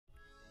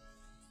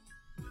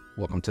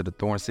Welcome to the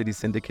Thorn City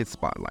Syndicate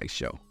Spotlight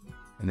Show.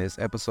 In this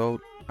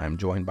episode, I am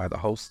joined by the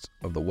hosts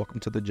of the Welcome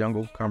to the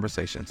Jungle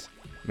Conversations,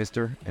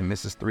 Mr. and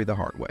Mrs. 3 the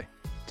Hard Way.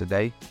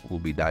 Today, we'll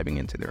be diving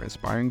into their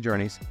inspiring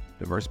journeys,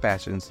 diverse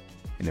passions,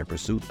 and their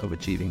pursuit of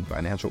achieving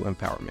financial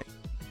empowerment.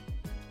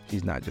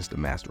 He's not just a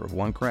master of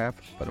one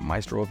craft, but a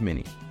maestro of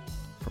many.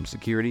 From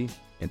security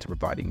into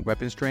providing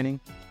weapons training,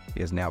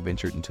 he has now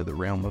ventured into the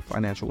realm of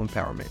financial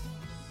empowerment.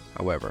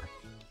 However,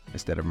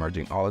 instead of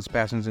merging all his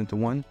passions into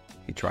one,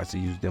 he tries to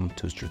use them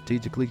to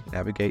strategically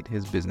navigate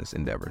his business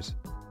endeavors.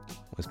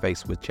 When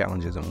faced with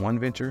challenges in one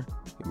venture,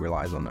 he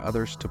relies on the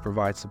others to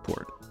provide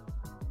support.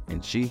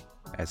 And she,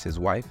 as his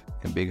wife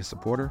and biggest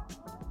supporter,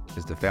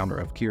 is the founder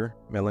of Cure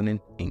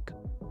Melanin Inc.,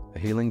 a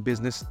healing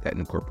business that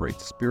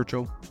incorporates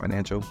spiritual,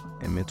 financial,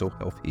 and mental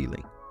health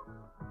healing.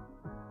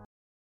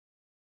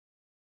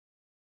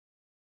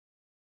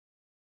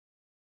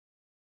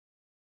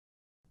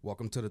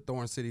 Welcome to the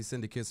Thorn City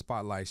Syndicate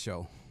Spotlight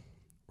Show,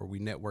 where we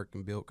network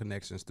and build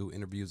connections through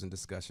interviews and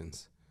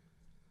discussions.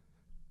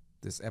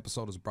 This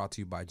episode is brought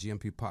to you by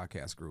GMP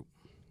Podcast Group.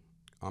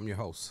 I'm your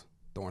host,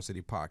 Thorn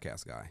City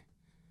Podcast Guy.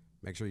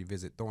 Make sure you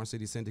visit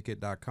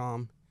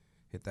thorncitysyndicate.com,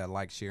 hit that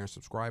like, share, and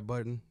subscribe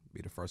button.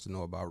 Be the first to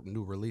know about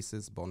new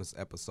releases, bonus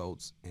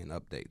episodes, and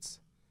updates.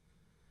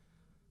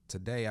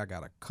 Today, I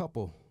got a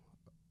couple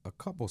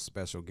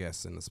special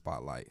guests in the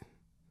spotlight.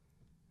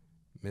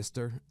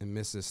 Mr. and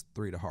Mrs.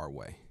 3 the Hard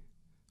Way,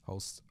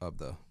 hosts of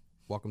the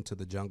Welcome to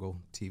the Jungle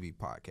TV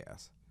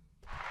podcast.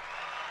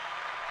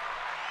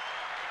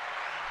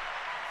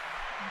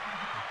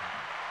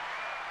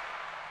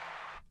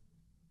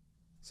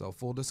 So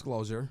full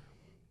disclosure,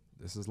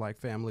 this is like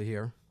family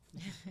here.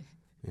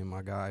 And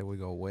my guy, we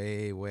go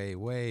way, way,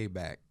 way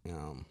back.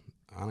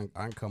 I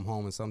can come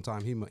home and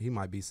sometime he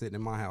might be sitting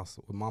in my house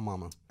with my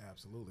mama.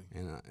 Absolutely.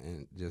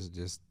 And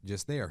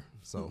just there.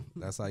 So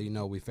that's how you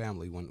know we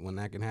family. When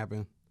that can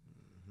happen,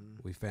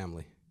 we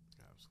family.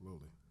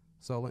 Absolutely.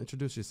 So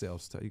introduce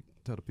yourselves. Tell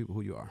the people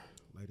who you are.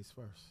 Ladies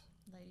first.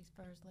 Ladies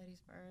first.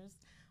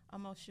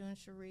 I'm Oshun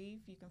Sharif.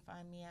 You can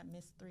find me at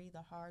Miss 3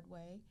 the Hard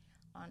Way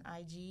on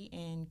IG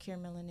and Cure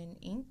Melanin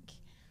Inc.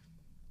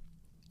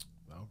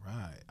 All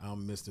right.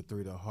 I'm Mr.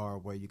 3 the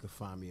Hard Way. You can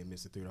find me at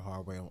Mr. 3 the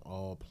Hard Way on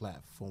all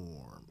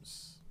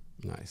platforms.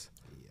 Nice.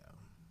 Yeah.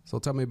 So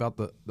tell me about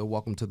the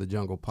Welcome to the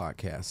Jungle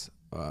podcast.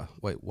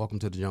 Welcome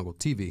to the Jungle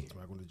TV.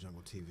 Welcome to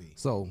Jungle TV.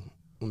 So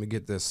let me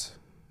get this.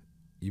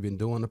 You've been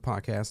doing the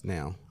podcast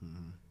now,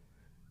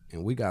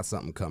 and we got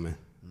something coming.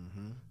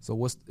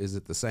 So is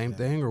it the same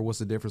thing, or what's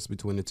the difference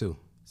between the two?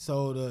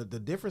 So the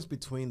difference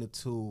between the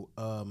two,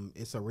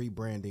 it's a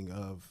rebranding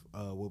of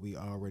what we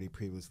already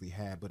previously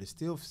had, but it's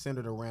still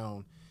centered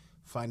around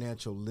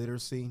financial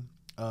literacy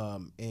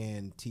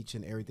and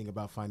teaching everything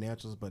about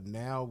financials. But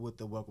now with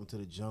the Welcome to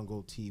the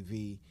Jungle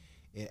TV,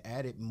 it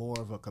added more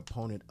of a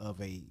component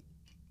of a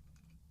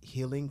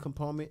healing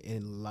component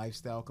and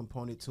lifestyle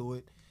component to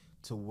it,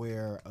 to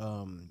where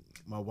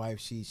my wife,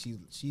 she's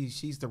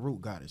the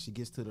root goddess. She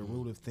gets to the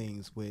root of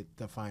things with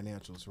the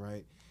financials,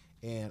 right?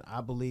 And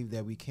I believe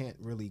that we can't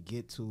really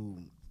get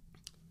to,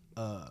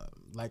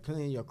 like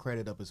cleaning your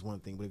credit up is one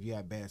thing, but if you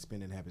have bad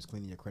spending habits,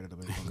 cleaning your credit up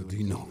ain't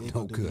do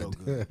no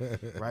good.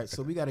 Right?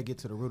 So we got to get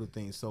to the root of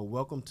things. So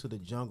Welcome to the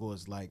Jungle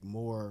is like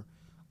more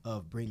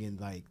of bringing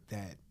like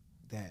that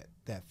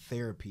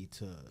therapy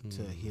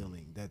to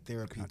healing, that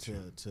therapy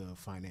to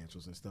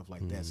financials and stuff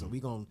like that. So we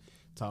gonna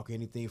talk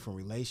anything from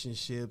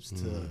relationships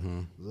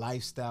to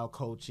lifestyle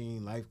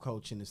coaching, life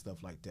coaching, and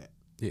stuff like that.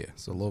 Yeah,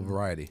 so a little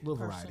variety.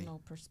 Personal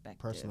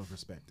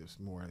perspectives,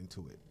 more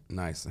into it.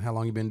 Nice. How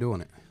long you been doing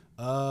it?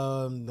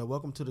 The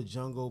Welcome to the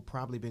Jungle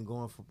probably been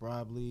going for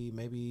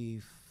maybe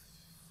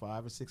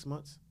 5 or 6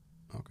 months.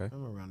 Okay.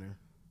 I'm around there.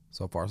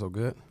 So far, so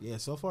good? Yeah,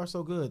 so far,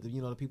 so good.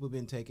 You know, the people have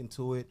been taking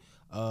to it.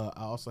 I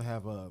also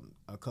have a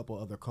couple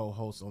other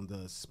co-hosts on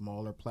the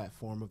smaller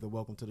platform of the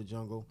Welcome to the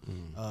Jungle.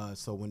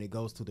 So when it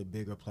goes to the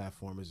bigger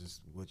platform, it's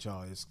just with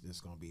y'all, it's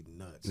going to be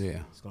nuts. Yeah.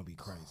 It's going to be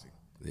crazy.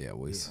 Yeah,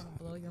 It's going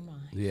to blow your mind.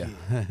 Yeah.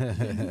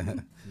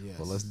 Yes.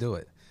 Well, let's do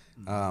it.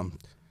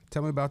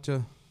 Tell me about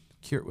your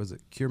Cure. Was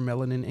it Cure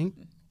Melanin Inc.?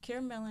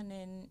 Cure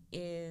Melanin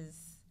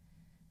is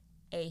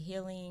a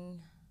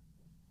healing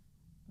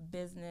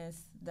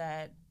business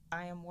that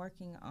I am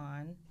working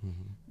on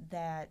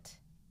that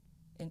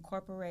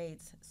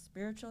incorporates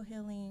spiritual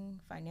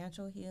healing,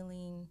 financial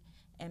healing,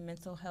 and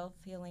mental health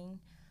healing.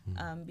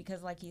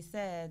 Because like you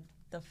said,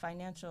 the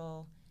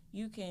financial,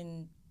 you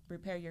can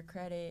repair your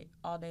credit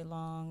all day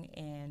long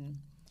and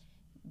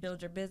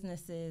build your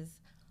businesses,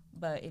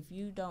 but if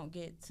you don't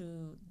get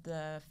to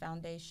the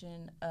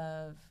foundation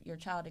of your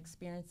child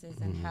experiences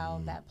and how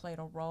that played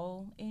a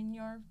role in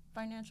your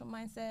financial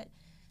mindset,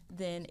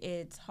 then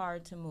it's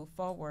hard to move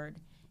forward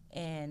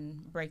and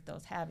break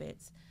those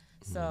habits.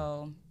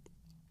 So,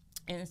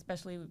 and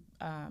especially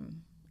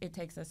it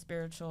takes a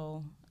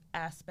spiritual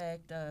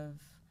aspect of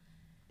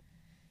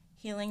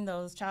healing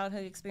those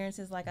childhood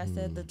experiences. Like I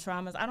said, the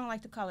traumas, I don't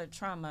like to call it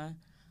trauma.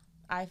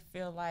 I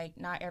feel like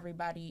not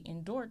everybody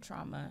endured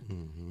trauma,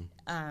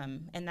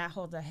 and that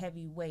holds a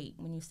heavy weight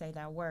when you say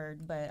that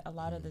word. But a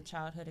lot of the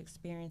childhood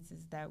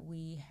experiences that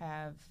we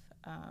have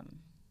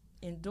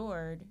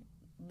endured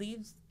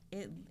leaves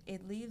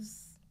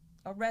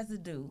a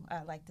residue.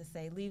 I like to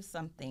say leaves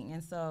something,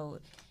 and so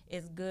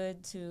it's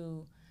good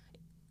to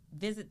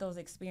visit those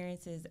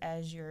experiences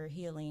as you're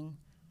healing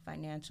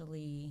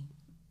financially,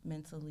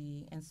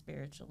 mentally, and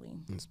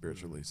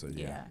spiritually. So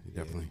Yeah.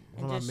 definitely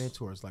One of my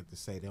mentors like to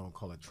say they don't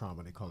call it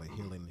trauma; they call it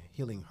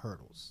healing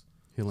hurdles.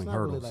 healing It's not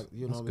hurdles. really like,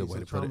 you That's know a what I good mean? way So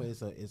to put trauma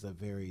it. is a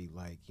very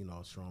like, you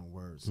know, strong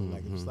word. So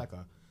like it's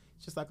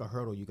just like a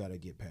hurdle you got to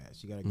get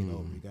past. You got to get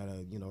over. You got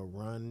to, you know,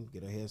 run,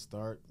 get a head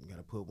start. You got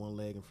to put one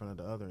leg in front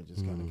of the other and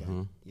just kind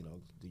of, you know,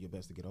 do your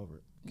best to get over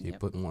it. Keep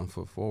putting one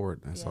foot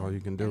forward. That's all you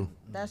can do.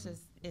 And that's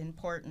just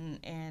important.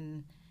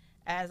 And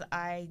as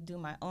I do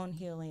my own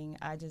healing,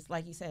 I just,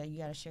 like you said, you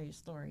got to share your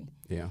story.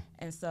 Yeah.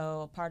 And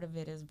so part of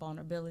it is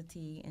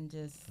vulnerability and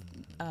just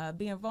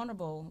being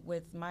vulnerable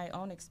with my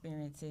own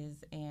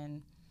experiences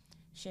and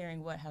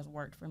sharing what has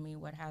worked for me,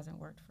 what hasn't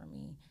worked for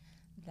me.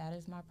 That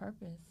is my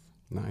purpose.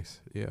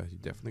 Nice. Yeah, you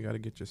definitely got to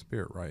get your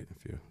spirit right.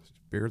 If your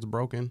spirit's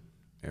broken,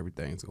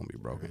 everything's going to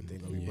be broken.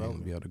 Everything gonna be You ain't broken.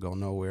 gonna be able to go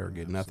nowhere,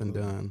 get nothing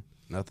done,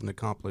 nothing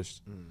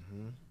accomplished.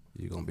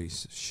 You're going to be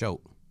short.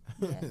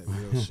 Yes.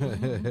 Real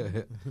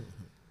shit.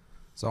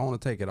 So I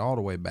want to take it all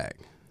the way back.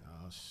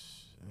 Oh,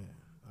 shit.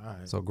 All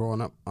right. So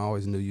growing up, I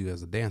always knew you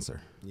as a dancer.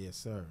 Yes,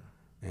 sir.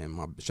 And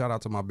my shout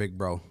out to my big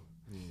bro.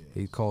 Yeah.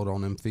 He's cold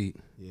on them feet.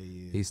 Yeah,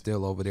 yeah. He's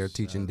still over there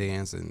teaching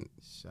dance, and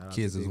Shout out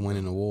kids to is Big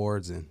winning Bro.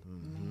 awards. And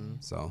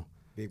so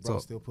Big Bro so-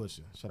 still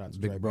pushing. Shout out to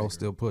big Dre bro Baker.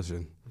 still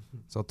pushing.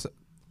 So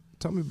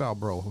tell me about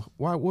bro.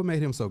 What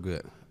made him so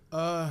good?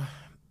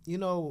 You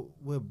know,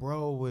 with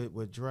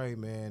with Dre,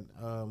 man,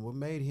 what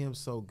made him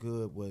so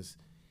good was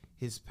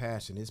his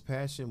passion. His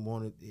passion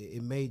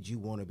it made you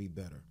want to be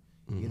better.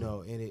 You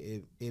know,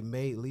 and it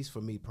made, at least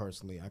for me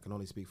personally, I can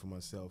only speak for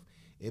myself,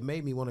 it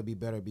made me want to be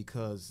better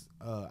because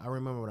I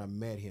remember when I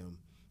met him,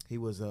 he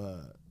was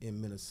in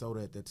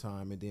Minnesota at the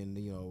time, and then,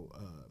 you know,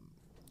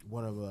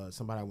 one of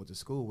somebody I went to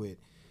school with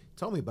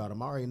told me about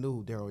him. I already knew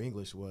who Daryl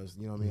English was,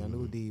 you know what I mean? I knew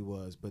who D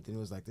was, but then it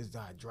was like, this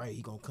guy Dre,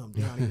 he gonna come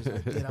down. He was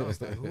like, and I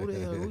was like, who the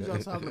hell, who y'all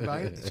talking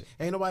about?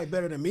 Ain't nobody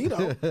better than me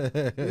though,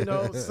 you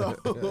know. So,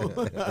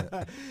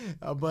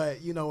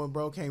 but you know, when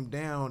bro came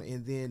down,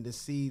 and then to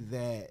see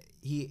that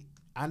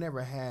I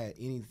never had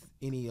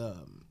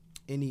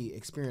any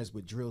experience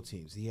with drill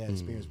teams. He had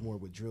experience more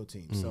with drill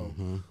teams. So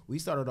we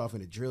started off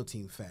in a drill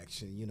team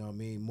faction, you know what I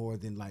mean? More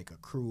than like a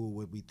crew,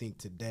 what we think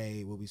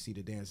today, what we see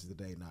the dancers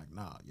today.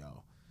 Nah,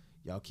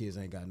 y'all kids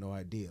ain't got no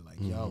idea. Like,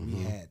 y'all, we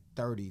had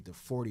 30 to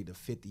 40 to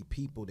 50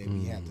 people that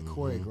we had to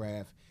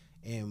choreograph.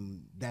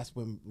 And that's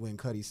when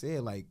Cuddy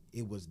said, like,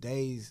 it was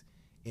days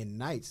and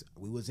nights.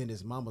 We was in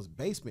his mama's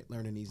basement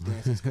learning these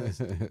dances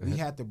because we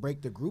had to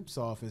break the groups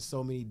off in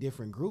so many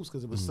different groups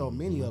because it was so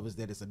many of us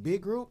that it's a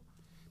big group.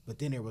 But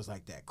then there was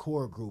like that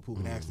core group who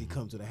can actually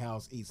come to the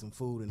house, eat some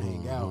food, and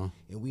hang out.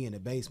 And we in the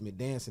basement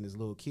dancing as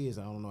little kids.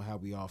 I don't know how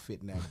we all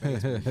fit in that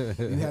basement.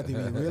 You had to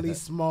be really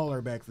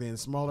smaller back then,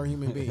 smaller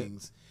human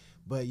beings.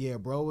 But yeah,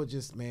 bro was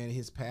just, man,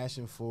 his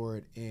passion for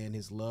it and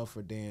his love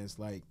for dance.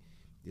 Like,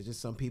 there's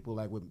just some people,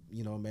 like, with,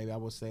 you know, maybe I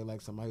would say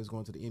like somebody who's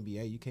going to the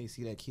NBA, you can't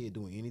see that kid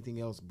doing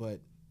anything else but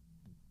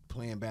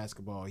playing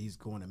basketball. He's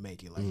going to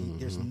make it. Like,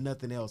 there's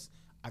nothing else.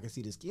 I can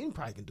see this kid. He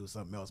probably can do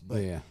something else,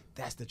 but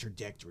that's the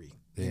trajectory.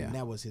 And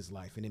that was his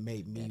life, and it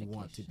made me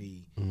want to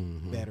be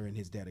better in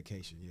his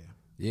dedication.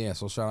 Yeah,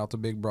 so shout out to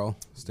big bro.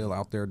 Still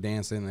out there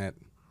dancing at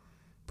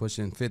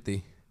pushing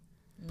 50.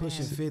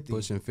 Pushing 50.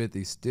 Pushing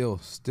 50, still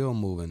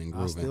moving and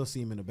grooving. I still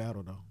see him in the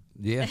battle, though.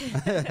 Yeah.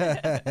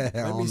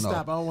 Let me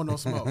stop. I don't want no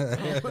smoke.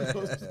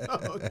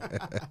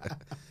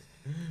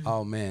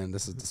 Oh man,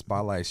 this is the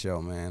Spotlight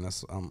Show, man.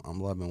 I'm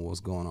loving what's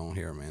going on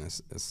here, man.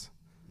 It's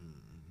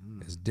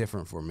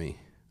different for me.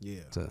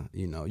 Yeah. To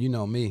you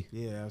know me.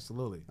 Yeah,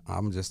 absolutely.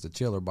 I'm just a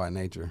chiller by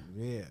nature.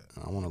 Yeah.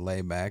 I want to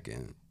lay back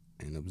and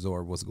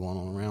absorb what's going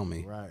on around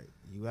me. Right.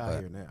 You out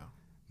here now.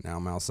 Now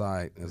I'm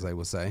outside, as they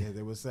would say. Yeah,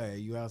 they would say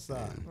you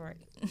outside. Right.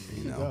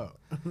 You know,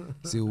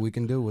 see what we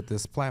can do with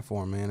this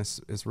platform, man.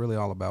 It's really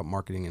all about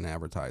marketing and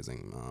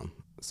advertising.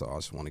 So I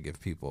just want to give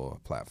people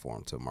a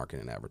platform to market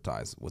and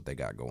advertise what they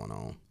got going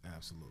on.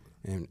 Absolutely.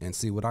 And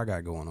see what I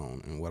got going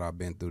on and what I've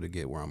been through to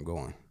get where I'm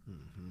going.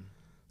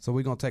 So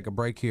we're going to take a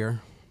break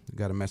here. We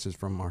got a message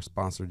from our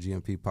sponsor,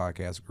 GMP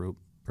Podcast Group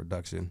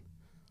Production,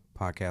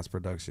 podcast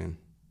production,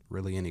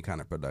 really any kind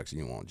of production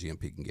you want.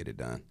 GMP can get it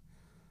done.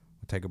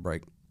 We'll take a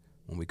break.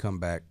 When we come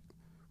back,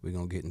 we're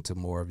going to get into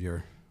more of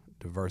your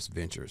diverse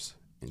ventures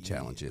and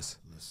challenges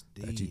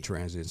that you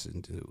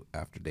transition to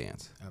after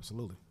dance.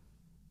 Absolutely.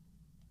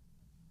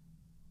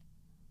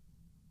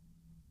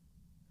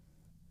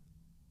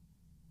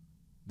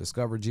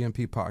 Discover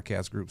GMP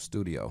Podcast Group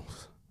Studio,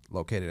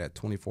 located at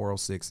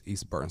 2406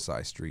 East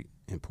Burnside Street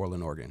in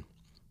Portland, Oregon,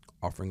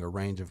 offering a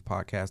range of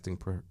podcasting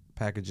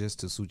packages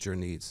to suit your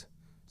needs,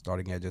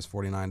 starting at just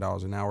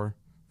 $49 an hour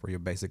for your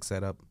basic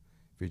setup,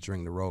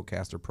 featuring the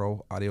Rodecaster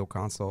Pro audio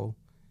console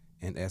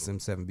and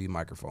SM7B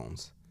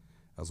microphones,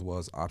 as well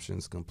as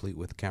options complete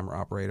with camera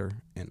operator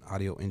and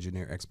audio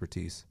engineer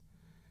expertise.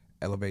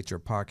 Elevate your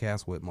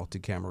podcast with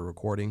multi-camera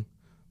recording,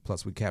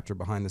 plus we capture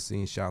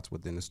behind-the-scenes shots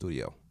within the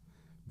studio.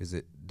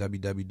 Visit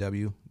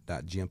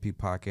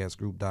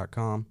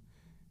www.gmpodcastgroup.com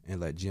and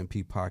let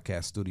GMP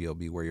Podcast Studio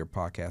be where your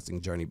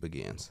podcasting journey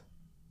begins.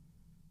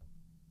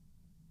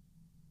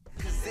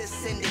 Cause this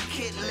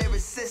syndicate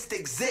lyricist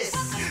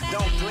exists.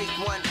 Don't blink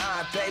one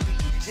eye, baby,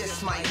 you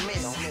just might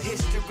miss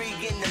history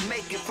in the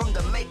making from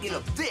the making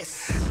of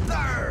this.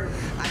 Third,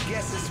 I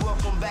guess it's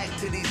welcome back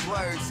to these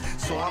words.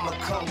 So I'ma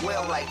come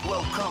well like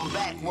welcome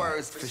back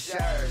words for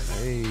sure.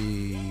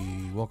 Hey,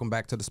 welcome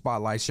back to the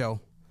Spotlight Show.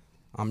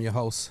 I'm your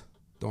host,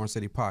 Thorn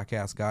City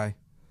Podcast Guy.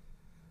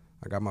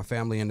 I got my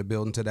family in the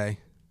building today,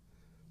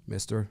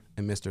 Mr.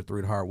 and Mr.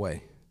 3 the Hard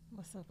Way.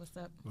 What's up? What's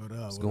up? What up?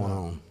 What's going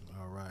on?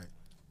 All right.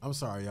 I'm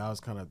sorry, y'all. I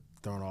was kind of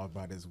thrown off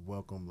by this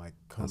welcome, like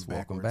come Let's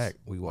backwards. welcome back.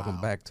 We welcome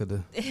Wow. back to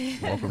the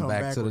welcome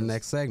back to the backwards.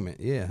 next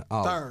segment. Yeah.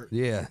 Oh, Third.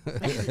 Yeah.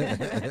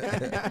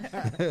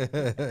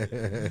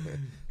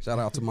 Shout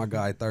out to my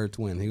guy, Third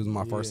Twin. He was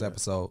my first Yeah.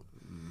 episode.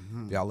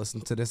 If y'all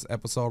listen to this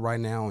episode right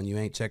now and you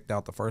ain't checked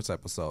out the first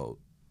episode,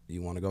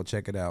 you want to go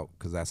check it out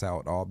because that's how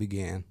it all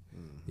began.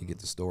 You get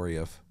the story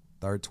of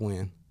Third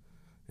Twin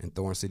and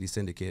Thorn City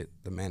Syndicate,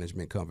 the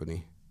management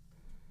company.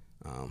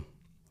 Yeah,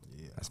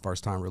 That's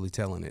first time really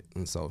telling it.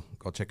 And so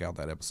go check out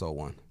that episode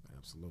 1.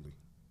 absolutely.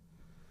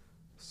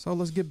 So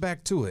let's get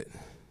back to it.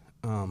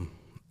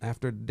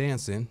 After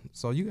dancing,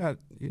 so you got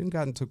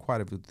into quite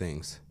a few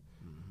things.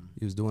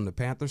 You was doing the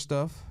Panther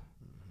stuff.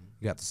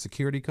 You got the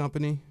security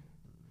company.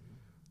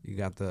 You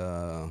got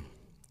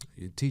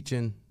you're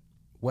teaching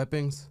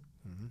weapons.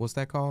 What's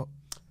that called?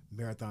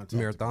 Marathon Tactical.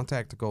 Marathon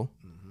Tactical.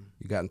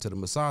 You got into the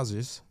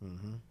massages,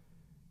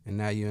 and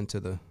now you're into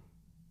the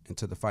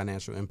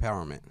financial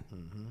empowerment.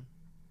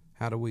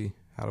 How do we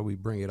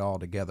bring it all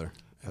together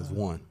as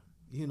one?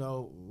 You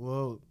know,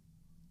 well,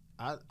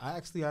 I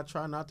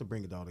try not to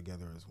bring it all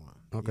together as one.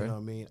 Okay. You know what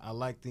I mean? I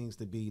like things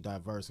to be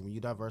diverse. And when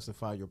you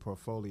diversify your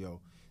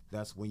portfolio,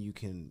 that's when you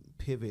can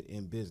pivot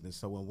in business.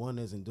 So when one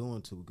isn't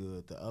doing too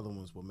good, the other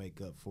ones will make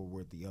up for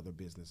what the other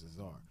businesses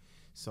are.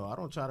 So I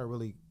don't try to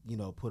really,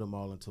 put them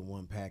all into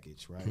one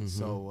package, right?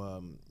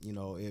 So,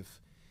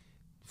 if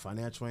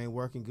financial ain't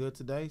working good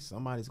today,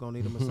 somebody's going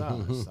to need a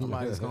massage.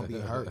 Somebody's going to be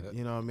hurt.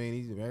 You know what I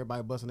mean?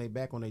 Everybody busting their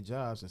back on their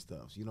jobs and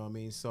stuff. You know what I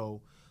mean?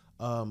 So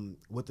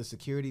with the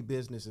security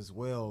business as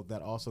well,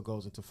 that also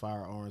goes into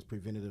firearms,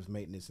 preventative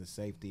maintenance and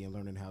safety, and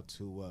learning how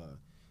to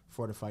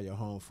fortify your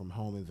home from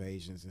home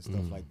invasions and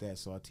stuff like that.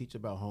 So I teach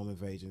about home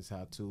invasions,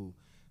 how to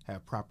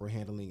have proper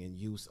handling and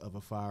use of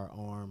a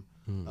firearm,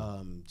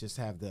 just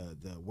have the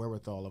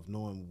wherewithal of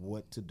knowing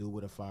what to do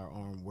with a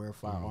firearm, where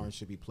firearms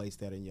should be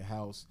placed at in your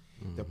house,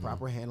 the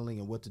proper handling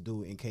and what to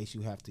do in case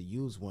you have to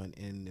use one,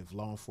 and if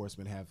law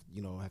enforcement have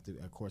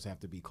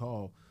to be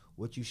called,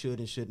 what you should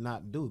and should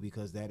not do,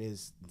 because that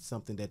is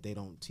something that they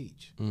don't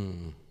teach.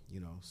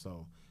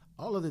 So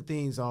all of the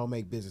things all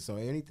make business. So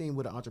anything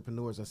with the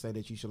entrepreneurs, I say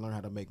that you should learn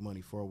how to make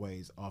money 4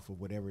 ways off of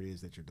whatever it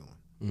is that you're doing.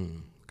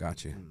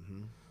 Gotcha.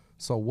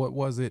 So what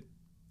was it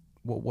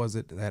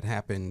that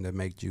happened that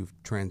made you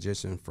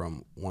transition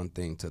from one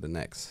thing to the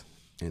next,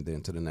 and then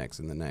to the next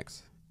and the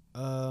next?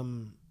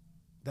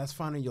 That's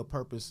finding your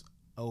purpose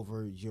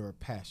over your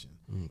passion.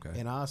 Okay.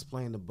 And I'll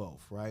explain to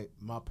both, right?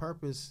 My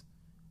purpose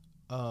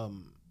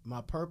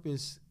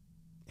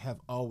have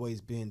always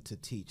been to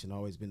teach and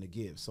always been to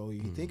give. So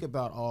you think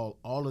about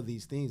all of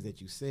these things that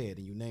you said,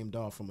 and you named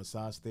off, from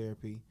massage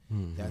therapy,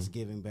 that's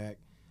giving back.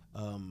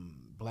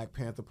 Black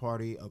Panther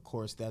Party, of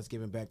course, that's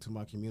giving back to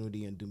my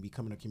community and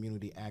becoming a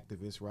community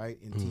activist,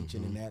 right? And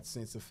teaching in that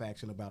sense of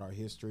faction about our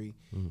history,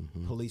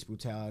 police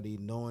brutality,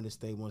 knowing to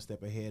stay one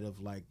step ahead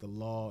of like the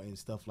law and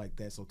stuff like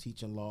that. So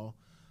teaching law.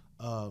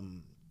 What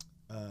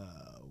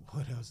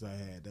else I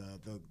had?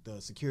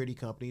 The security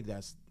company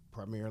that's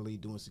primarily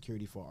doing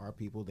security for our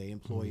people. They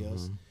employ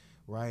us,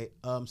 right?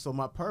 So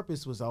my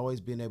purpose was always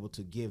being able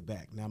to give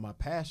back. Now my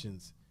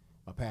passions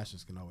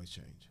can always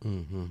change.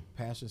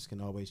 Passions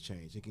can always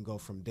change. It can go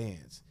from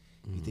dance.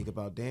 You think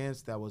about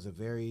dance, that was a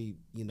very,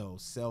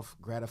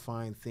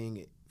 self-gratifying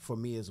thing for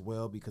me as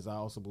well, because I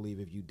also believe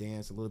if you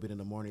dance a little bit in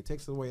the morning, it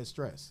takes away a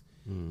stress.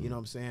 You know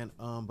what I'm saying?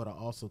 But I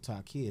also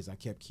taught kids. I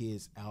kept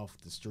kids off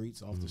the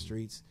streets.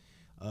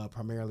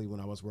 Primarily when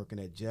I was working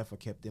at Jeff, I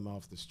kept them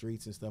off the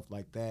streets and stuff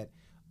like that.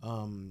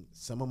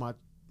 Some of my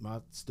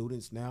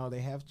students now, they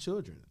have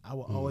children. I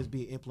will always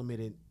be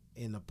implemented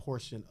in a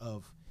portion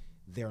of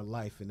their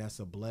life, and that's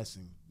a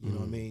blessing. You know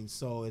what I mean?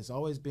 So it's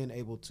always been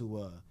able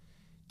to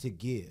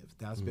give.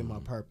 That's been my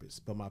purpose.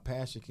 But my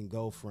passion can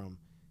go from,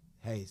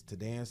 hey, to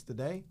dance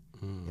today.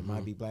 It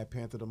might be Black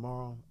Panther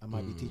tomorrow. I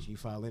might be teaching you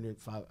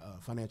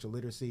financial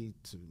literacy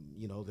to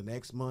the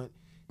next month.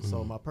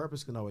 So my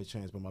purpose can always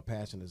change, but my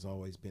passion has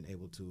always been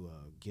able to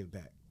give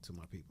back to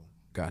my people.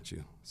 Got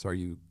you. So are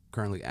you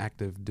currently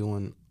active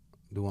doing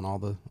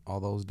all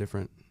those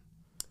different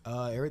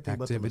Everything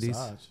activities, but the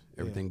massage.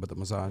 everything but the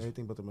massage.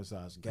 Everything but the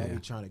massage. Gabby Yeah.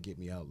 trying to get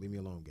me out. Leave me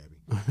alone, Gabby.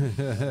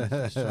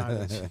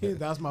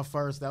 That was my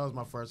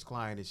first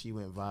client, and she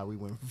went viral. We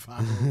went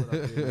viral with our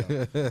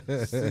video.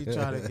 She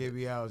trying to get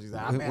me out. She's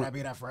like, I better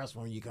be that first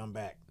one when you come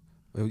back.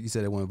 You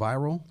said it went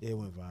viral. It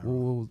went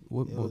viral.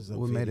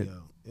 What made it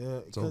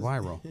so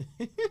viral?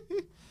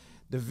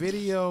 The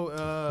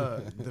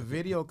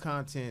video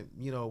content,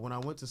 you know, when I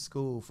went to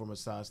school for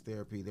massage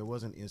therapy, there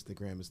wasn't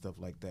Instagram and stuff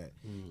like that.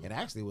 And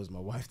actually, it was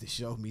my wife that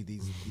showed me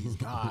these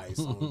guys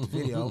on the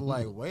video. I'm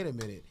like, wait a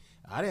minute.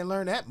 I didn't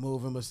learn that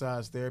move in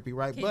massage therapy,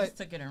 right? He But just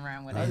took it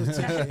around with I it. just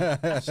took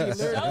it. She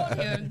Showed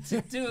him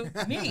to do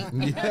me.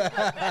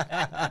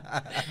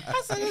 I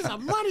said, there's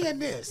some money in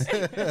this.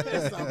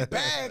 There's a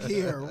bag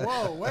here.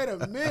 Whoa, wait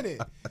a minute.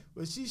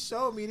 But she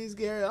showed me these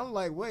Gary. I'm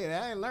like, wait,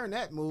 I didn't learn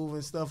that move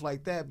and stuff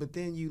like that. But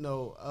then, you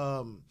know,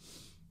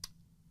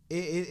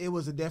 it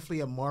was definitely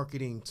a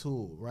marketing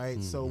tool,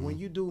 right? So when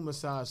you do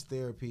massage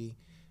therapy,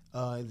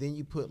 and then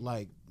you put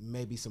like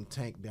maybe some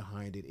tank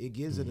behind it, it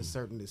gives it a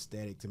certain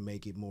aesthetic to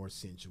make it more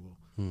sensual,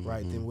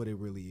 right, than what it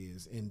really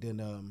is. And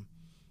then,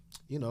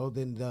 you know,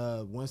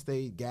 once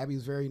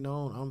Gabby's very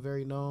known, I'm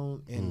very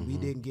known, and we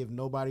didn't give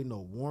nobody no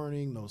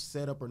warning, no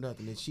setup or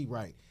nothing. And she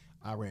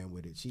I ran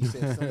with it. She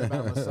said something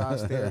about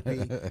massage therapy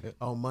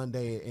on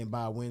Monday, and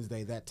by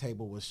Wednesday, that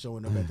table was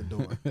showing up at the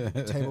door.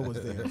 The table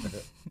was there.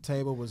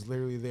 Table was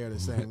literally there the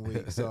same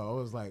week. So I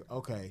was like,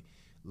 okay,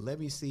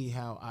 let me see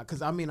how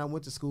because I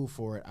went to school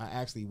for it. I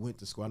actually went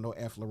to school. I know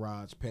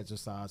Effleurage,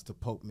 Petrosage, to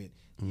Popement.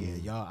 Yeah,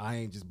 y'all, I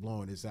ain't just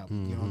blowing this out. You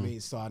know what I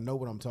mean? So I know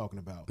what I'm talking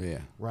about. Yeah.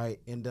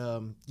 Right. And,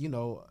 you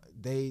know,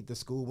 the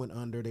school went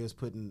under. They was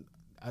putting,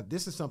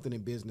 this is something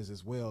in business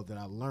as well that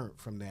I learned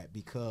from that,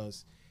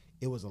 because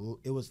it was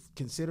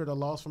considered a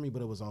loss for me,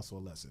 but it was also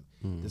a lesson.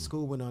 The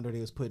school went under. They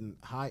was putting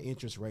high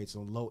interest rates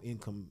on low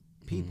income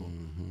people,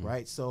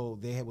 right? So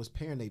they was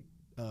paying,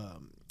 I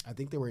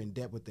think they were in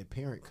debt with their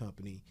parent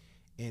company,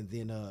 and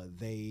then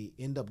they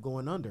end up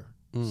going under.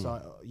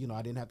 So, you know,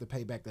 I didn't have to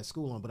pay back that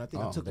school loan, but I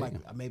think I took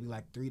maybe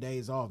 3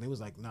 days off. They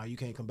was like, no, you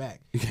can't come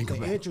back.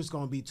 The interest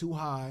going to be too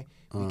high.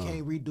 We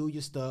can't redo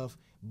your stuff,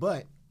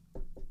 but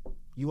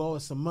you owe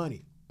us some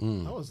money.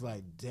 I was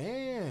like,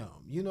 damn,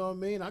 you know what I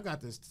mean? I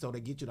got this. So they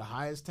get you the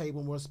highest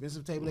table, more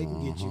expensive table they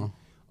can get you,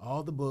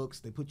 all the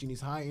books. They put you in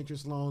these high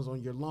interest loans on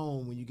your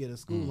loan when you get a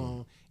school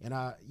loan. And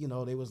you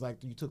know, they was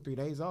like, you took 3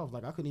 days off.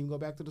 Like, I couldn't even go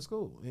back to the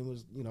school. It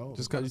was, you know.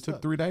 Just because you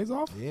took 3 days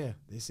off? Yeah.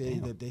 They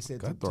said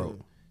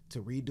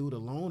to redo the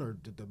loan or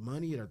the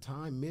money or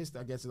time missed,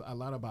 I guess a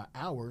lot about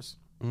hours.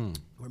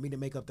 For me to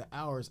make up the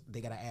hours, they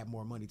got to add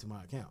more money to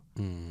my account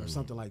or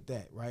something like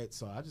that, right?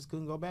 So I just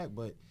couldn't go back.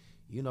 But,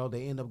 you know,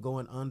 they end up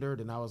going under.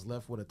 Then I was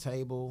left with a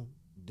table,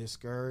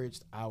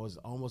 discouraged. I was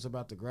almost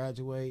about to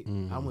graduate.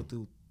 I went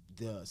through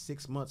the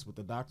 6 months what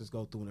the doctors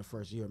go through in their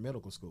first year of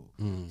medical school.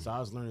 So I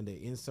was learning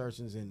the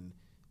insertions and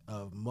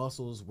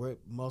muscles,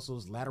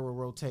 lateral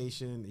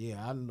rotation.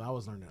 Yeah, I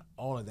was learning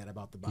all of that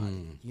about the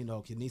body. You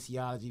know,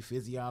 kinesiology,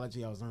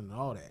 physiology. I was learning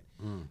all that.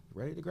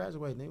 Ready to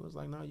graduate, and they was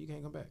like, no, you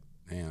can't come back.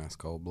 Man, that's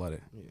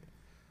cold-blooded. Yeah.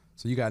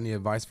 So you got any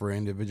advice for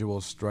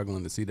individuals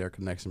struggling to see their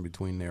connection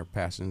between their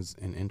passions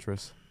and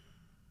interests?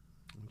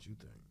 What you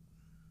think?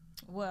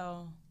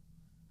 Well,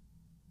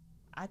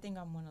 I think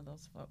I'm one of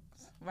those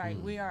folks, right?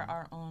 We are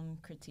our own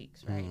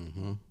critiques, right?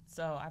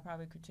 So I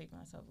probably critique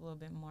myself a little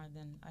bit more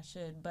than I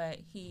should, but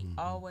he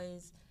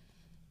always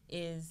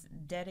is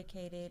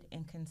dedicated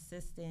and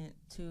consistent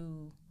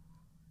to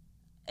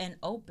and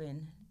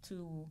open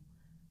to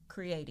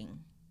creating.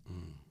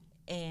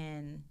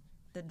 And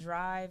the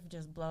drive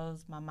just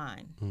blows my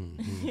mind.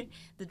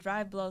 The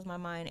drive blows my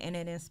mind, and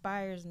it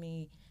inspires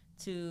me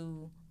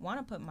to want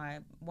to put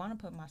my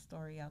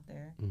story out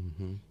there.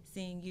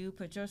 Seeing you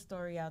put your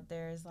story out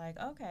there is like,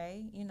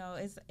 okay, you know,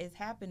 it's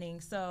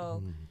happening.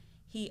 So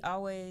he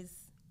always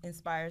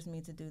inspires me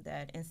to do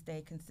that and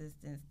stay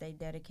consistent, stay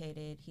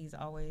dedicated. He's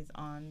always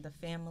on the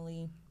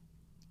family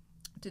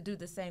to do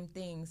the same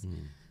things.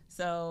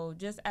 So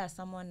just as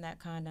someone that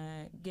kind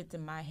of gets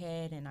in my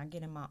head and I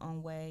get in my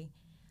own way,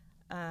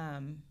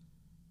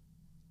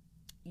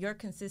 your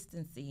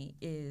consistency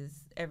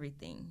is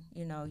everything.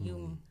 You know,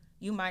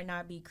 you might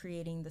not be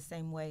creating the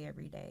same way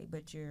every day,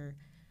 but you're,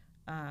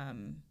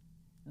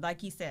 like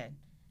he said,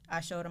 I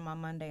showed him on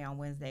Monday, on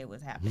Wednesday it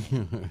was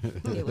happening.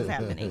 It was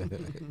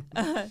happening.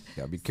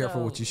 Gotta be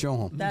careful what you show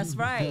them. That's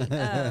right.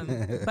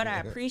 But I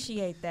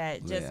appreciate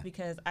that just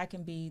because I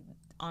can be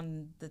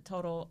on the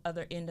total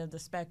other end of the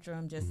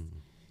spectrum, just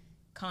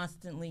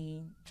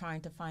constantly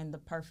trying to find the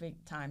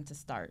perfect time to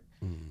start.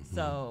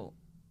 So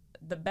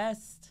the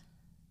best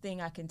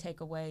thing I can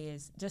take away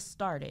is just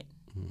start it.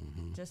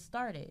 Just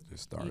start it.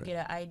 You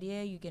get an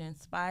idea, you get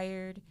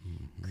inspired,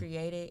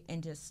 create it,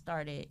 and just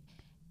start it.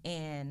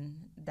 And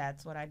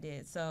that's what I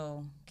did.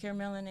 So Cure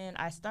Melanin,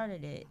 I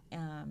started it.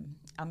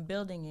 I'm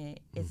building it.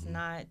 It's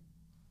not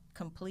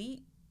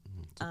complete.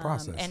 It's a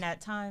process. And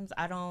at times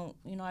I don't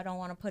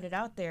want to put it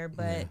out there,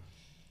 but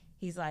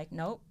he's like,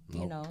 nope,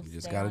 you know, you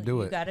just got to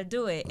do it. You got to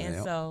do it.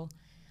 And so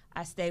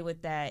I stay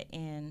with that,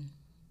 and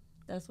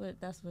that's what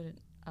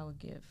I would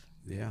give.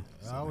 Yeah.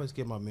 I always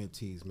give my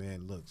mentees,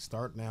 man, look,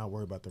 start now,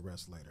 worry about the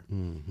rest later.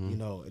 Mm-hmm. You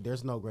know,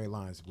 there's no gray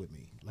lines with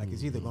me. Like,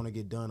 it's either going to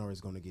get done or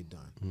it's going to get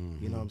done.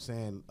 You know what I'm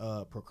saying?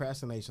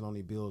 Procrastination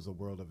only builds a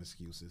world of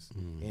excuses.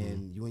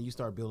 And when you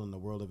start building a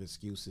world of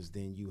excuses,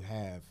 then you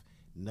have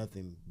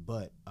nothing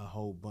but a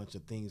whole bunch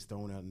of things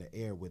thrown out in the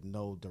air with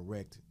no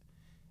direct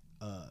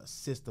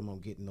system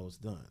on getting those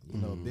done. You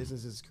know,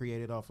 business is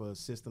created off of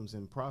systems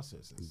and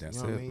processes. That's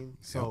you know what I it. mean?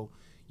 So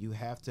you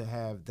have to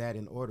have that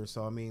in order.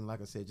 So, I mean,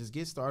 like I said, just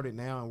get started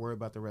now and worry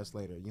about the rest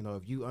later. You know,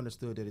 if you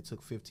understood that it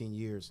took 15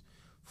 years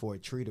for a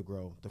tree to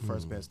grow, the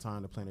first best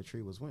time to plant a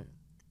tree was when?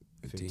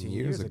 15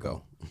 years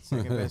ago.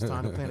 Second best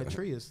time to plant a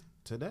tree is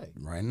today.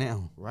 Right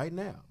now. Right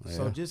now. Yeah.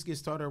 So just get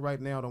started right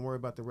now. Don't worry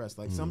about the rest.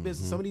 Like some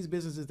of these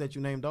businesses that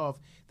you named off,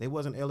 they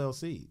wasn't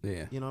LLC.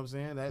 Yeah. You know what I'm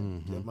saying? That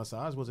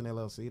Massage wasn't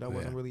LLC. That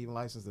wasn't really even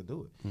licensed to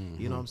do it.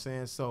 You know what I'm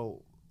saying?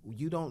 So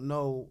you don't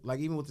know, like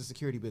even with the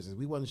security business,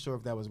 we wasn't sure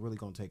if that was really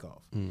going to take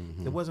off.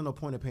 There wasn't no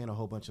point of paying a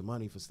whole bunch of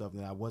money for stuff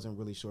that I wasn't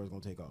really sure it was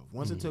going to take off.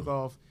 Once it took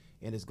off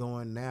and it's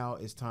going, now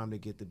it's time to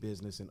get the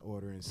business in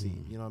order and see.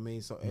 You know what I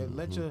mean? So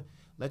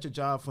let your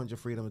job fund your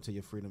freedom until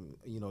your freedom,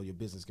 you know, your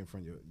business can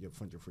fund your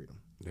freedom.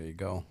 There you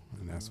go.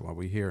 And that's why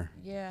we here.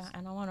 Yeah,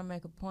 and I want to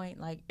make a point.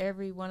 Like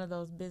every one of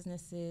those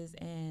businesses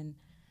and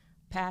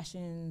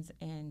passions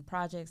and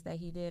projects that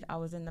he did, I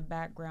was in the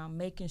background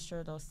making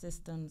sure those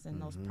systems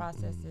and those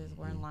processes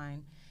were in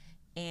line.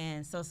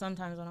 And so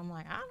sometimes when I'm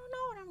like, I don't know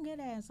what I'm good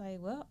at, it's like,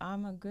 well,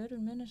 I'm a good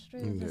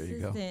administrative There you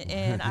go. assistant,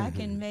 and I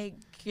can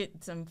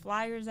get some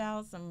flyers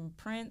out, some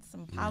prints,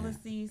 some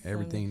policies.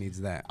 Everything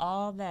needs that.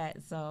 All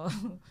that. So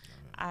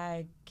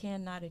I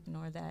cannot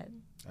ignore that.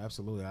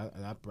 Absolutely.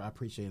 I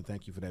appreciate and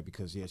thank you for that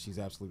because, yeah, she's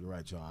absolutely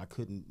right, y'all. I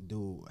couldn't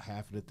do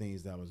half of the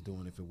things that I was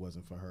doing if it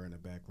wasn't for her in the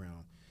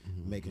background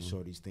making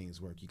sure these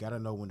things work. You got to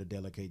know when to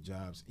delegate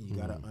jobs, and you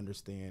got to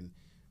understand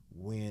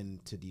when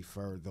to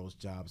defer those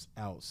jobs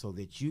out so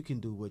that you can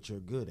do what you're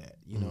good at.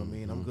 You know what I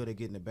mean? I'm good at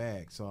getting the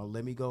bag, so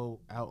let me go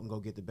out and go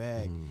get the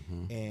bag,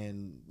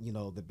 and, you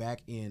know, the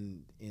back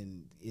end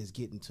is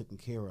getting taken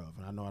care of,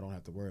 and I know I don't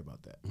have to worry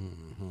about that.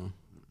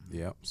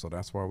 Yep. So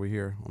that's why we're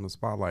here on the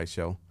Spotlight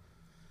Show.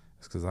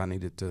 It's because I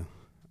needed to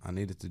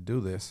do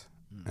this,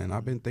 and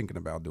I've been thinking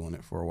about doing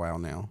it for a while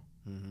now.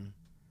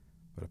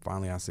 But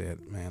finally, I said,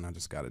 man, I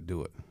just got to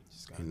do it.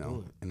 You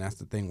know, and that's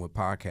the thing with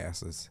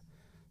podcasts is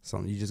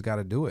something you just got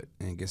to do it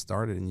and get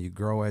started, and you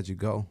grow as you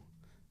go,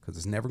 because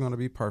it's never going to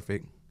be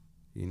perfect.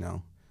 You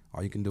know,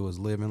 all you can do is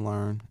live and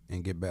learn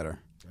and get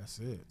better. That's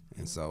it.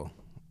 And so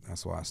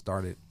that's why I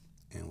started.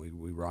 And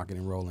we rocking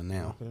and rolling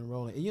now. Rocking and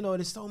rolling. And, you know,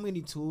 there's so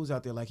many tools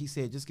out there. Like he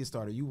said, just get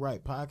started. You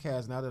right.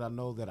 Podcasts, now that I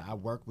know that I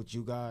work with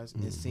you guys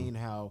and seeing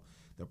how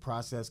the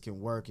process can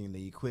work and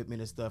the equipment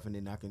and stuff, and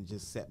then I can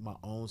just set my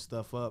own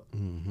stuff up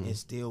and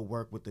still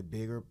work with the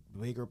bigger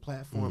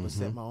platform and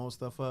set my own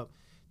stuff up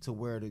to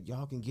where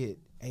y'all can get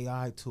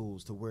AI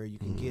tools to where you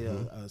can get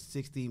a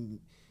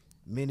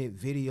 60-minute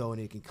video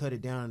and it can cut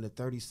it down into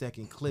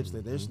 30-second clips.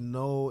 That there's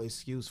no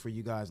excuse for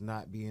you guys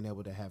not being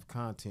able to have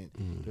content.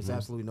 There's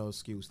absolutely no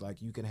excuse.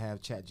 Like you can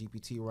have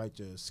ChatGPT write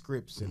your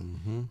scripts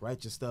and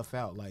write your stuff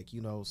out. Like,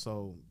 you know,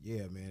 so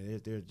yeah, man,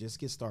 just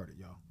get started,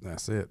 y'all.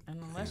 That's it. And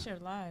unless you're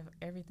live,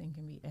 everything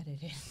can be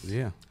edited.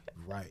 Yeah.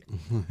 Right.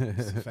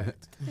 It's a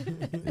fact.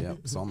 Yep.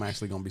 So I'm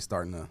actually going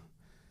to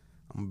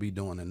be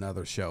doing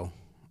another show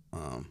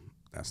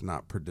that's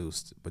not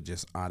produced, but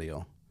just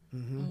audio.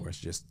 Where it's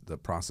just the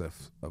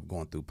process of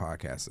going through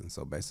podcasting.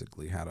 So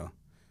basically, how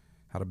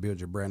to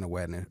build your brand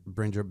awareness,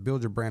 build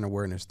your brand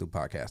awareness through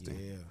podcasting.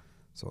 Yeah.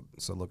 So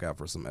look out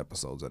for some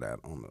episodes of that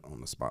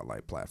on the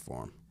Spotlight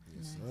platform.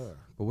 Yes, sir.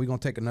 But we're gonna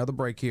take another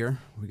break here.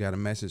 We got a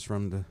message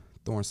from the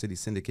Thorn City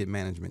Syndicate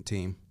management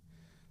team.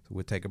 So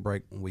we'll take a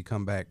break. When we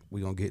come back,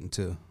 we're gonna get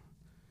into.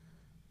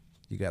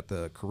 You got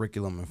the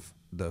curriculum of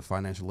the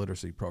financial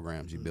literacy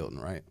programs you're building,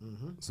 right?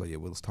 So yeah,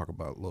 let's talk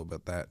about a little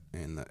bit that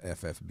and the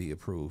FFB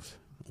approved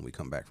when we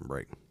come back from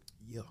break.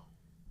 Yeah.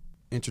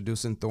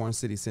 Introducing Thorn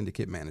City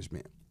Syndicate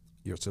Management,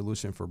 your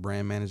solution for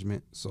brand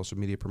management, social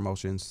media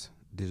promotions,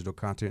 digital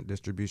content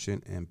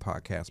distribution, and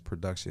podcast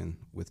production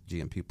with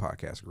GMP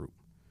Podcast Group.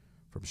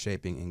 From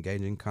shaping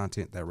engaging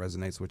content that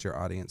resonates with your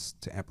audience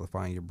to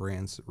amplifying your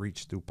brand's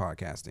reach through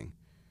podcasting,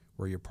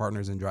 we're your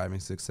partners in driving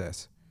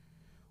success.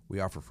 We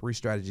offer free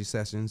strategy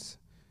sessions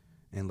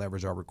and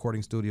leverage our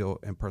recording studio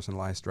and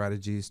personalized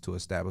strategies to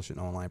establish an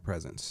online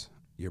presence.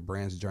 Your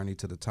brand's journey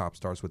to the top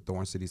starts with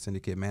Thorn City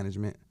Syndicate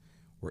Management,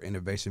 where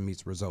innovation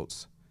meets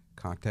results.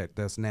 Contact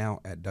us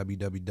now at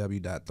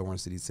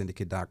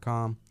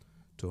www.thorncitysyndicate.com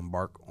to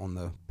embark on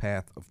the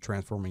path of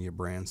transforming your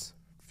brand's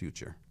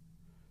future.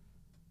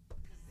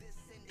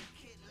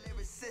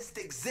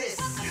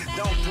 Exists.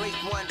 Don't blink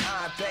one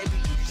eye, baby,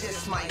 you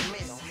just might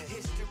miss.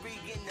 History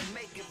in the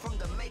making from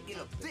the making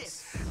of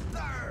this.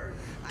 Third,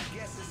 I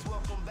guess it's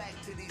welcome back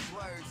to these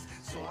words.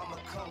 So I'ma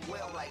come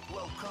well like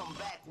welcome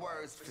back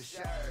words for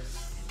sure.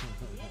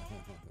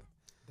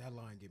 That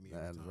line get me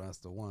every time. That's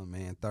the one,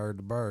 man. Third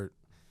the bird.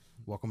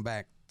 Welcome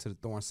back to the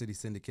Thorn City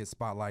Syndicate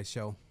Spotlight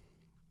Show.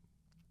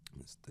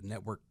 It's the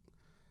network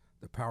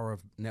the power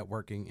of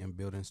networking and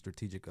building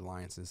strategic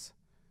alliances.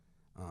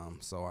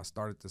 So I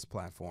started this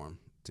platform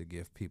to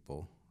give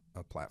people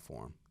a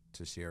platform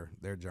to share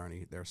their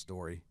journey, their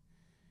story,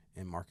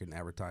 and market and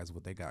advertise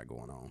what they got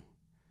going on.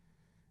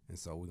 And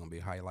so we're going to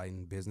be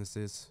highlighting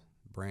businesses,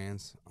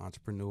 brands,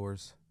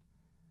 entrepreneurs,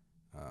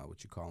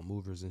 what you call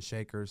movers and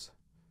shakers,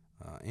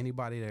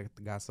 anybody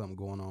that got something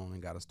going on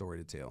and got a story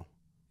to tell.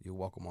 You're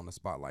welcome on the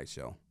Spotlight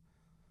Show.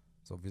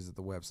 So visit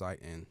the website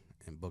and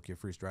book your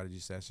free strategy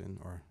session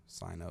or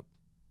sign up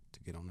to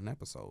get on an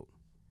episode.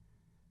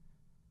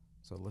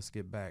 So let's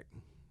get back.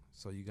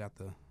 So you got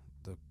the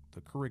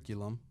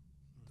curriculum,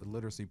 the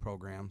literacy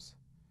programs.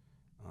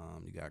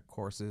 You got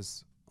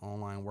courses,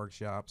 online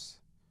workshops,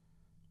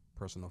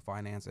 personal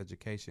finance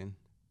education,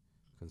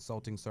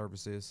 consulting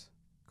services,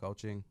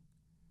 coaching.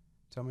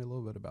 Tell me a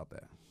little bit about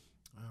that.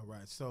 All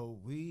right. So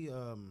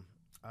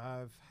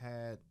I've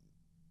had,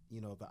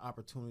 the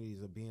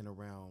opportunities of being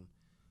around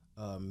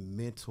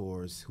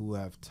mentors who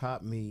have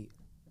taught me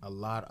a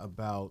lot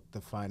about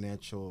the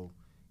financial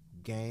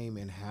game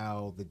and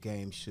how the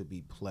game should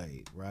be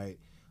played, right?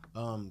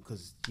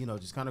 Because,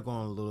 just kind of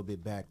going a little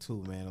bit back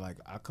too, man, like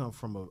I come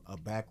from a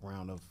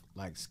background of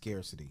like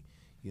scarcity.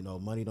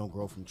 Money don't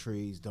grow from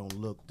trees, don't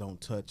look, don't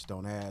touch,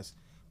 don't ask.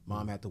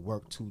 Mom had to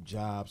work 2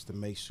 jobs to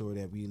make sure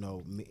that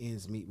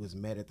ends meet was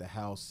met at the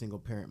house. Single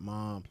parent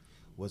mom,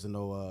 wasn't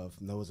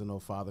no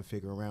father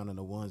figure around, and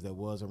the ones that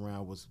was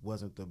around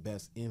wasn't the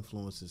best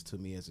influences to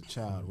me as a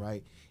child,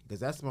 right? Because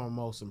that's my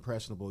most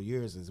impressionable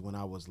years is when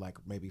I was like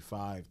maybe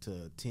 5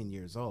 to 10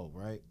 years old,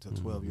 right, to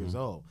 12 years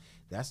old.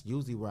 That's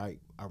usually right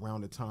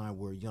around the time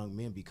where young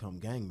men become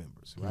gang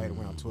members, right,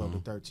 around 12 to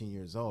 13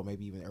 years old,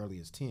 maybe even early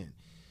as 10.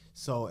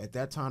 So at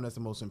that time, that's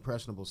the most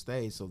impressionable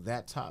stage. So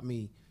that taught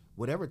me,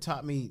 whatever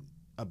taught me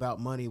about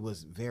money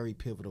was very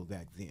pivotal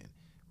back then.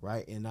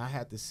 Right, and I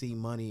had to see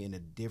money in a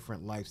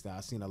different lifestyle.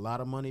 I seen a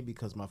lot of money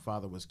because my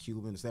father was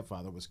Cuban,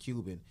 stepfather was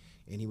Cuban,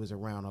 and he was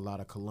around a lot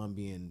of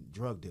Colombian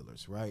drug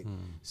dealers, right?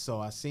 So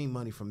I seen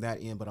money from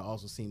that end, but I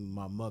also seen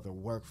my mother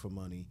work for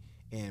money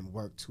and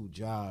work 2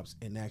 jobs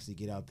and actually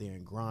get out there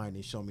and grind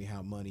and show me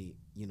how money,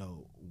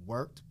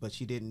 worked. But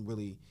she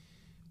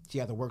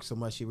had to work so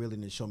much, she really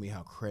didn't show me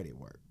how credit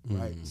worked,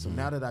 right? So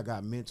now that I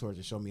got mentors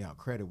to show me how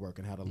credit work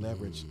and how to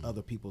leverage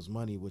other people's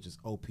money, which is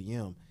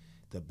OPM,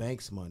 the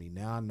bank's money,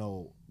 now I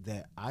know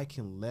that I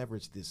can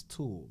leverage this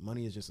tool.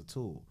 Money is just a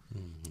tool.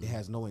 It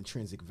has no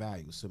intrinsic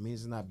value. So it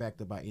means it's not backed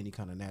up by any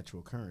kind of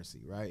natural currency,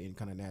 right? Any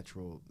kind of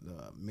natural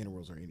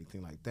minerals or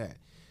anything like that.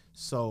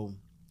 So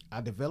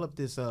I developed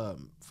this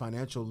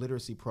financial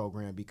literacy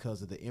program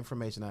because of the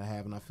information I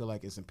have, and I feel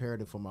like it's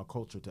imperative for my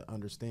culture to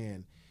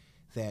understand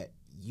that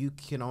you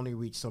can only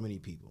reach so many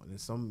people. And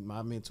some of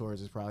my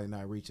mentors is probably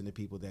not reaching the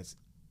people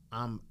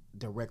I'm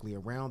directly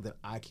around that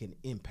I can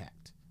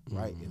impact.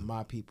 Right, and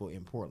my people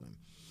in Portland.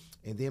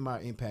 And then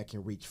my impact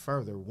can reach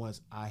further once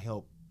I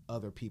help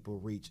other people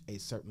reach a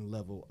certain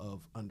level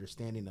of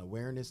understanding,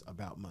 awareness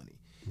about money.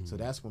 So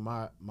that's when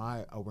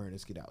my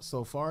awareness get out.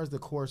 So far as the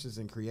courses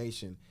and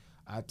creation,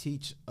 I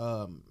teach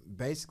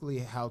basically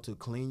how to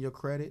clean your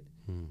credit,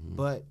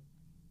 but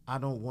I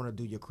don't want to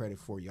do your credit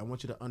for you. I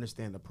want you to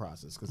understand the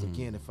process. Because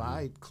again, if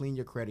I clean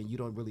your credit and you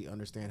don't really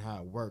understand how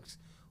it works,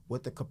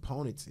 what the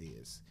components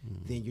is,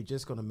 then you're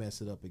just going to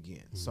mess it up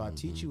again. So I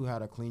teach you how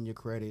to clean your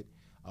credit.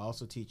 I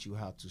also teach you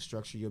how to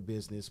structure your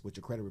business, what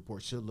your credit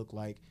report should look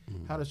like,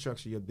 how to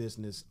structure your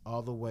business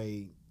all the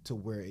way to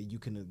where you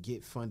can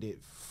get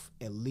funded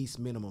at least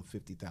minimum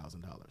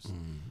 $50,000,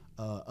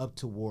 up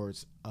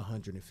towards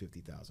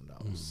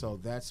 $150,000. So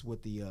that's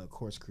what the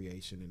course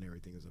creation and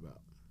everything is about.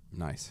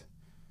 Nice.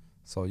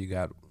 So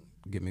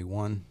give me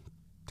one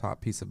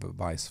top piece of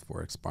advice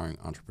for aspiring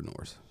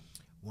entrepreneurs.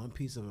 One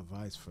piece of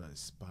advice for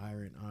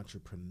aspiring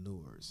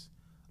entrepreneurs.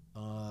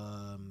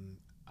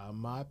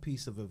 My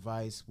piece of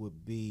advice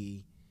would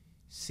be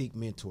seek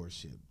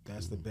mentorship.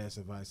 That's the best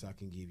advice I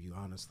can give you,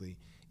 honestly,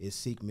 is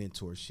seek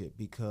mentorship,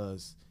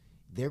 because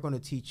they're going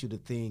to teach you the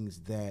things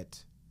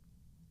that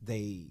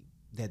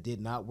did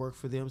not work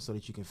for them, so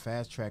that you can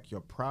fast track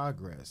your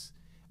progress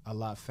a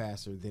lot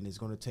faster than it's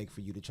going to take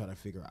for you to try to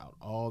figure out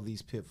all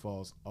these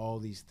pitfalls, all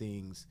these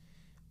things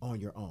on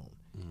your own.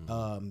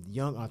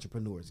 Young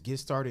entrepreneurs, get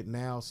started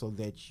now so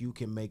that you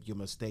can make your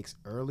mistakes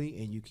early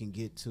and you can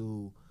get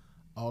to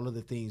all of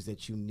the things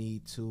that you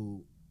need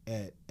to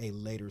at a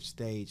later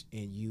stage,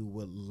 and you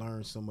will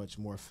learn so much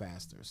more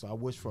faster. So I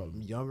wish for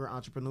younger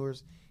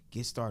entrepreneurs,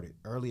 get started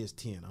early as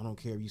 10. I don't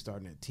care if you're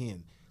starting at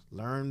 10.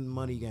 Learn the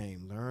money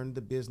game, learn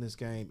the business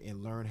game,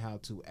 and learn how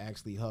to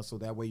actually hustle.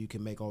 That way you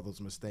can make all those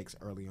mistakes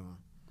early on.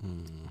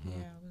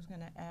 Yeah, I was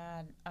going to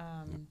add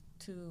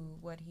to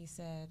what he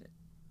said.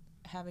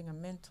 Having a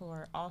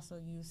mentor, also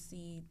you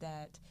see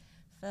that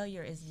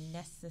failure is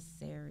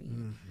necessary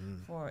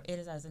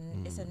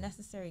it's a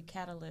necessary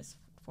catalyst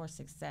for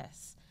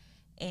success.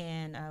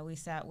 And we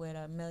sat with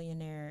a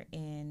millionaire,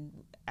 and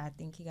I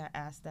think he got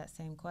asked that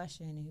same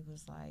question, and he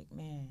was like,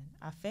 man,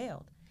 I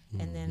failed.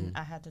 And then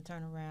I had to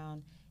turn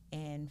around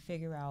and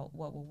figure out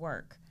what will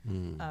work,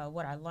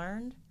 what I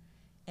learned,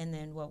 and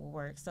then what will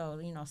work.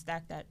 So,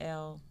 stack that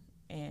L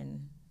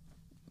and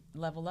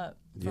level up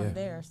from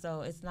there.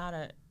 So it's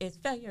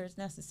failure is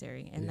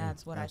necessary, and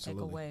that's what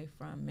absolutely. I take away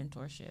from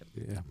mentorship.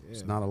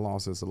 It's not a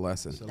loss, it's a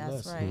lesson. It's a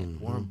That's lesson.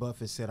 right. Warren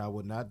Buffett said, I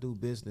would not do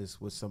business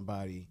with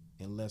somebody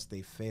unless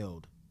they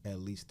failed at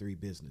least 3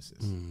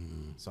 businesses.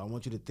 So I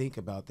want you to think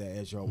about that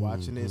as you're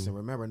watching this. And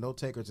remember, note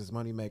takers is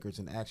money makers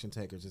and action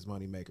takers is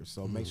money makers.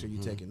 So make sure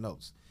you're taking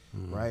notes,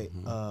 right,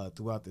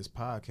 throughout this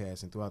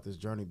podcast and throughout this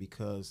journey,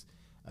 because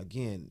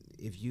again,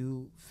 if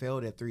you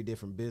failed at 3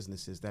 different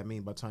businesses, that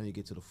means by the time you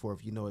get to the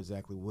 4th, you know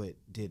exactly what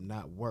did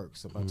not work.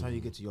 So by the time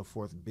you get to your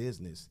 4th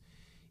business,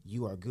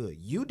 you are good.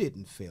 You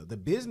didn't fail. The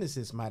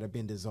businesses might have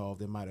been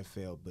dissolved, it might have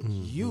failed, but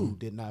you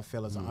did not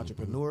fail as an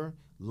entrepreneur,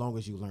 long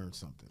as you learned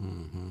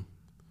something.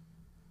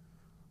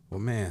 Well,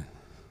 man,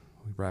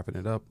 we wrapping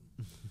it up.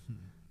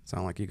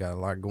 Sound like you got a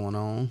lot going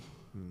on.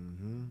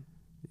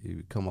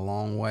 You come a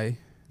long way.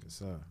 Yes,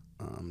 sir.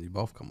 You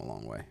both come a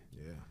long way.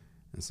 Yeah.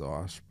 And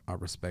so I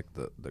respect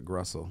the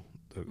Grussel,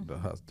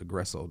 the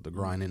Gressel, the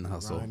grind in the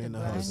hustle. Grind in the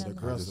Grind hustle. in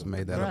The the I Grussel. just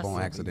made that up on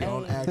Grussel. accident.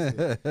 On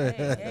accident.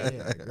 Hey.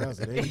 Yeah,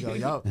 Grussel. There you go.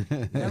 Y'all,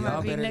 That might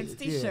y'all be better- next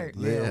T-shirt.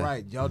 Yeah,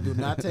 right. Y'all do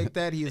not take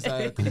that. He's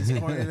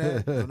pointing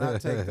that. Do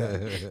not take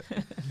that.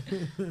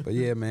 But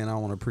yeah, man, I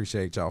want to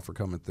appreciate y'all for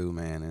coming through,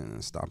 man,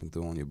 and stopping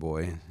through on your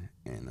boy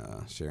and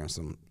sharing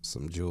some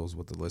jewels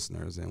with the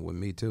listeners and with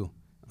me too.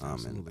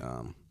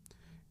 And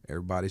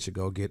everybody should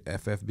go get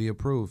FFB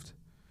approved.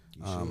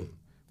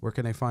 Where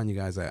can they find you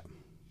guys at?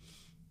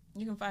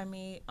 You can find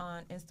me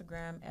on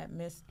Instagram at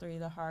Miss3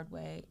 the Hard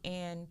Way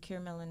and Cure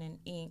Melanin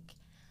Inc.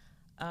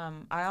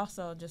 I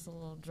also, just a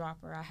little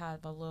dropper, I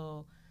have a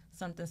little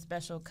something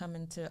special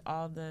coming to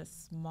all the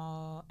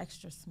small,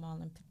 extra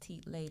small and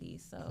petite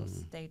ladies, so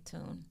stay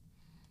tuned.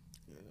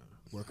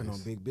 Working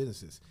on big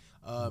businesses.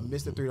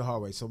 Mr. 3 the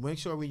Hard Way. So make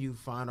sure when you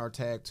find our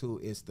tag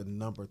too, it's the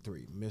number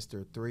 3.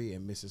 Mr. 3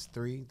 and Mrs.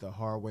 3, the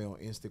Hard Way on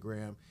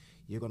Instagram.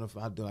 You're gonna,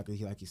 I do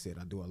like you said,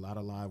 I do a lot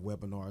of live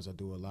webinars, I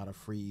do a lot of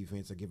free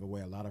events, I give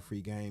away a lot of free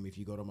game. If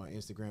you go to my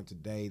Instagram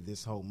today,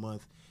 this whole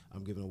month,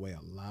 I'm giving away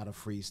a lot of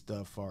free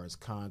stuff as far as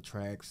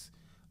contracts,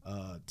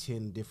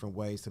 10 different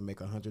ways to make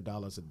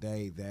 $100 a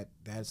day.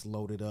 That's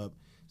loaded up.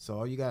 So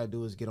all you gotta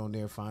do is get on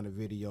there, find a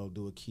video,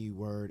 do a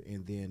keyword,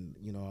 and then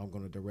I'm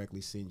gonna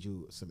directly send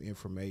you some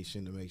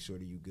information to make sure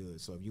that you're good.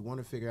 So if you want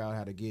to figure out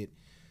how to get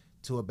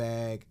to a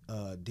bag,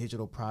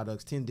 digital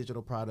products, 10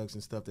 digital products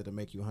and stuff that'll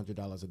make you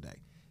 $100 a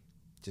day,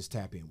 just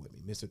tap in with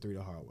me, Mr. 3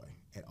 the Hard Way,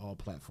 at all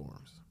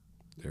platforms.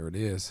 There it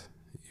is.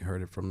 You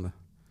heard it from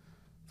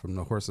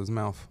the horse's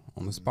mouth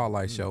on the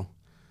Spotlight Show.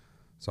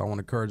 So I want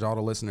to encourage all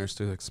the listeners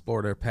to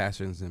explore their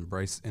passions,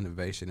 embrace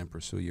innovation, and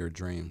pursue your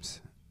dreams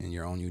in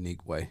your own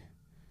unique way.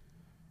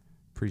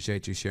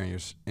 Appreciate you sharing your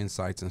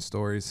insights and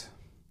stories.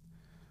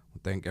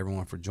 Thank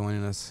everyone for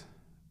joining us.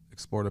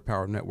 Explore the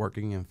power of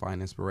networking and find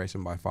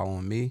inspiration by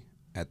following me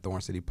at Thorn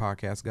City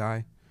Podcast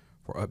Guy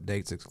for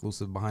updates,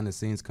 exclusive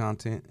behind-the-scenes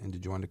content, and to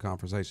join the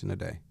conversation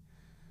today.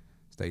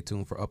 Stay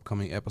tuned for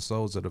upcoming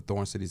episodes of the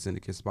Thorn City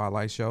Syndicate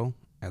Spotlight Show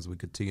as we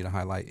continue to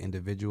highlight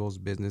individuals,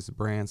 business,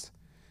 brands,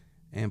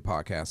 and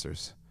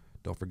podcasters.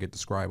 Don't forget to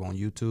subscribe on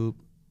YouTube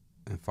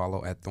and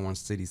follow at Thorn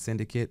City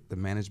Syndicate, the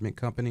management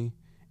company,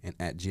 and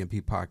at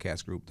GMP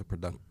Podcast Group, the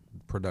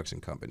production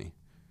company.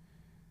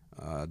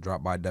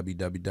 Drop by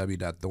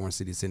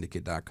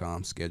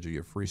www.thorncitysyndicate.com. Schedule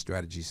your free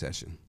strategy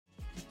session.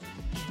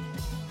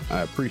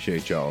 I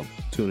appreciate y'all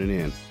tuning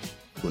in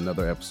to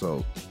another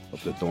episode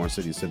of the Thorn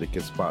City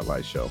Syndicate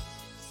Spotlight Show,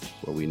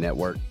 where we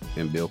network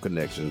and build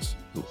connections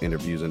through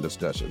interviews and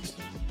discussions.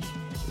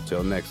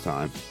 Until next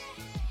time,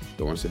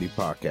 Thorn City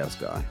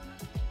Podcast Guy.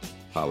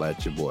 Holla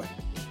at your boy.